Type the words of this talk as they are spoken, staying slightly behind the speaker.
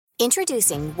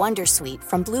Introducing Wondersuite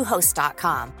from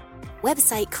Bluehost.com.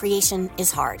 Website creation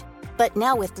is hard, but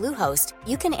now with Bluehost,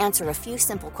 you can answer a few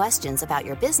simple questions about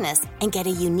your business and get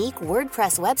a unique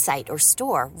WordPress website or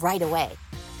store right away.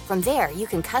 From there, you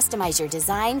can customize your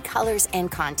design, colors,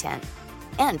 and content.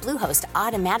 And Bluehost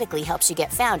automatically helps you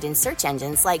get found in search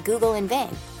engines like Google and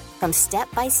Bing. From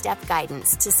step-by-step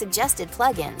guidance to suggested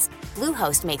plugins,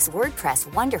 Bluehost makes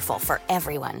WordPress wonderful for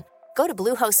everyone. Go to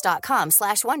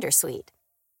bluehost.com/wondersuite.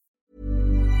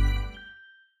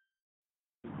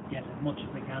 Get as much as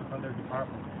they can from their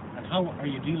department. And how are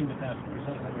you dealing with that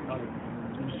yourself and your colleagues?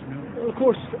 Mr. Newman? Well, of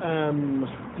course,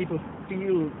 people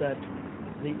feel that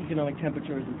the economic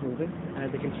temperature is improving.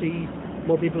 They can see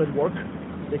more people at work.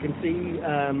 They can see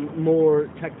more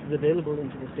taxes available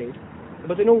into the state.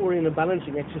 But they know we're in a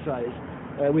balancing exercise.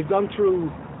 We've gone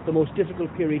through the most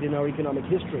difficult period in our economic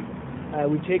history.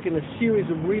 We've taken a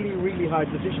series of really, really hard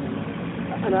decisions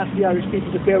and asked the Irish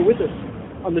people to bear with us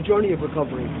on the journey of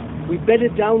recovery. We've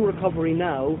bedded down recovery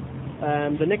now.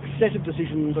 The next set of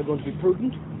decisions are going to be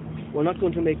prudent. We're not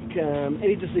going to make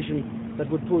any decision that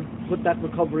would put that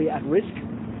recovery at risk.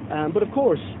 But of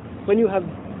course, when you have,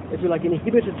 if you like,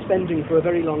 inhibited spending for a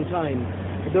very long time,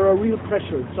 there are real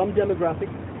pressures, some demographic,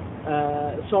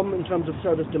 some in terms of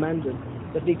service demanded,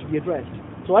 that need to be addressed.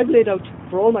 So I've laid out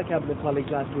for all my cabinet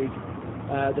colleagues last week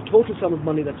the total sum of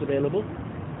money that's available.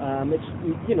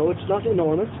 It's not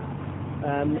enormous,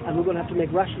 and we're going to have to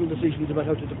make rational decisions about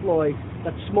how to deploy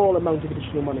that small amount of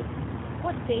additional money.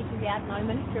 What stage are you at now,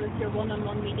 Minister, with your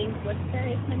one-on-one meetings with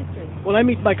various ministers? Well, I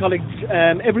meet my colleagues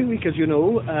every week, as you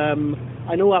know.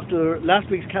 I know after last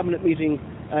week's cabinet meeting,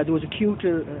 there was a queue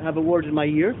to have a word in my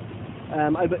ear.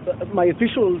 My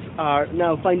officials are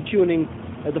now fine-tuning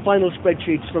the final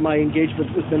spreadsheets for my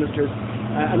engagement with ministers,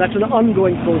 and that's an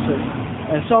ongoing process.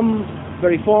 Some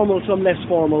very formal, some less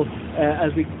formal,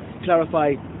 as we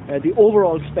clarify the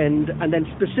overall spend and then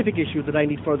specific issues that I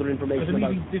need further information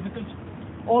about. Are the meetings difficult?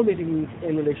 All meetings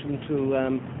in relation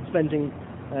to spending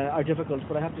are difficult,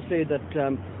 but I have to say that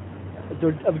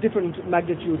they're of different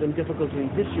magnitude and difficulty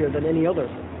this year than any other,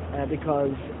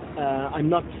 because I'm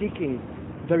not seeking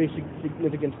very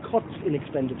significant cuts in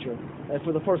expenditure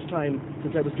for the first time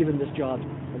since I was given this job,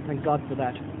 and thank God for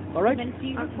that. All right? And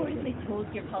you reportedly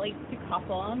told your colleagues to cop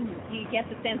on. Do you get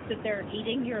the sense that they're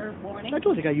heeding your warning? I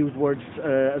don't think I used words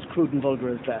as crude and vulgar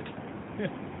as that.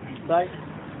 Bye.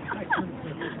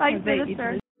 Thanks,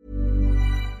 Minister.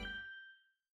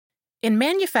 In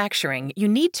manufacturing, you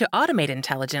need to automate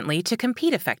intelligently to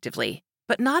compete effectively.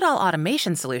 But not all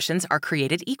automation solutions are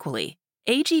created equally.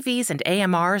 AGVs and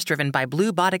AMRs driven by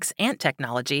Bluebotic's Ant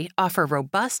technology offer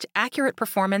robust, accurate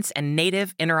performance and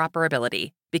native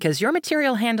interoperability. Because your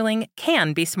material handling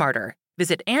can be smarter.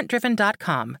 Visit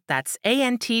antdriven.com, that's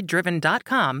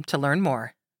ANTdriven.com, to learn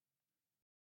more.